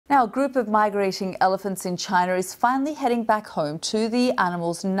Now, a group of migrating elephants in China is finally heading back home to the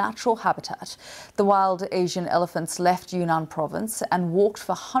animal's natural habitat. The wild Asian elephants left Yunnan province and walked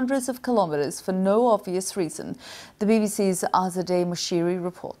for hundreds of kilometres for no obvious reason. The BBC's Azadeh Moshiri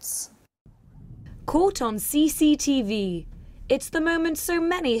reports. Caught on CCTV, it's the moment so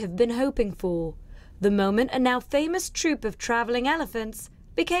many have been hoping for. The moment a now famous troop of travelling elephants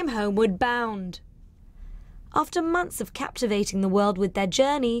became homeward bound. After months of captivating the world with their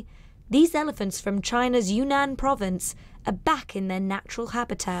journey, these elephants from China's Yunnan province are back in their natural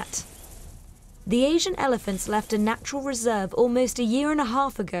habitat. The Asian elephants left a natural reserve almost a year and a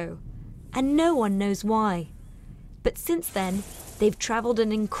half ago, and no one knows why. But since then, they've travelled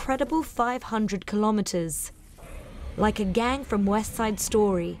an incredible 500 kilometres. Like a gang from West Side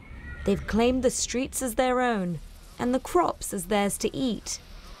Story, they've claimed the streets as their own and the crops as theirs to eat.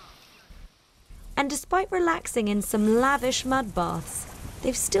 And despite relaxing in some lavish mud baths,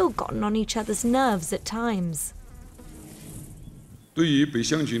 they've still gotten on each other's nerves at times.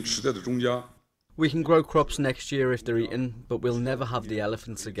 We can grow crops next year if they're eaten, but we'll never have the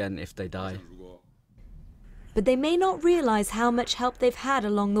elephants again if they die. But they may not realise how much help they've had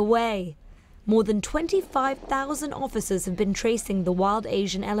along the way. More than 25,000 officers have been tracing the wild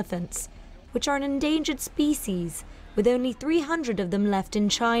Asian elephants, which are an endangered species, with only 300 of them left in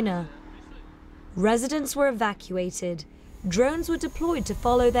China. Residents were evacuated. Drones were deployed to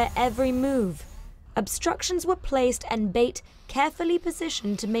follow their every move. Obstructions were placed and bait carefully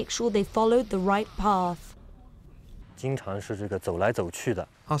positioned to make sure they followed the right path.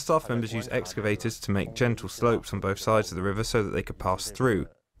 Our staff members use excavators to make gentle slopes on both sides of the river so that they could pass through.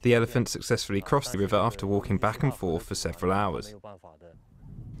 The elephants successfully crossed the river after walking back and forth for several hours.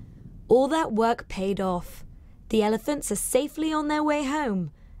 All that work paid off. The elephants are safely on their way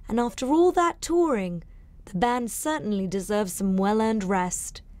home, and after all that touring, the band certainly deserves some well-earned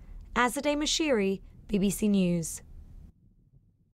rest. Azadeh Moshiri, BBC News.